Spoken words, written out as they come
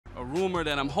a rumor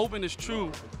that I'm hoping is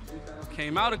true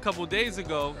came out a couple days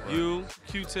ago. You,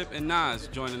 Q-Tip, and Nas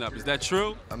joining up. Is that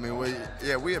true? I mean,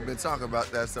 we have been talking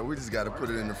about that, so we just got to put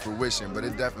it into fruition. But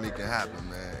it definitely can happen,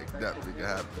 man. It definitely can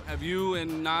happen. Have you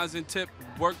and Nas and Tip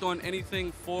worked on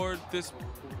anything for this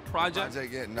project?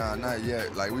 Yet? Nah, not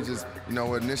yet. Like, we just, you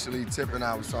know, initially Tip and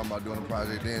I was talking about doing a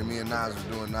project. Then me and Nas was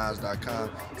doing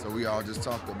Nas.com. So we all just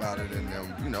talked about it. And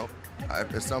then, you know,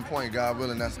 at some point, God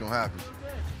willing, that's going to happen.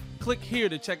 Click here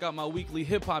to check out my weekly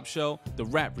hip-hop show, The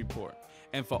Rap Report.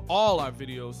 And for all our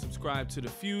videos, subscribe to the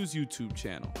Fuse YouTube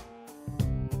channel.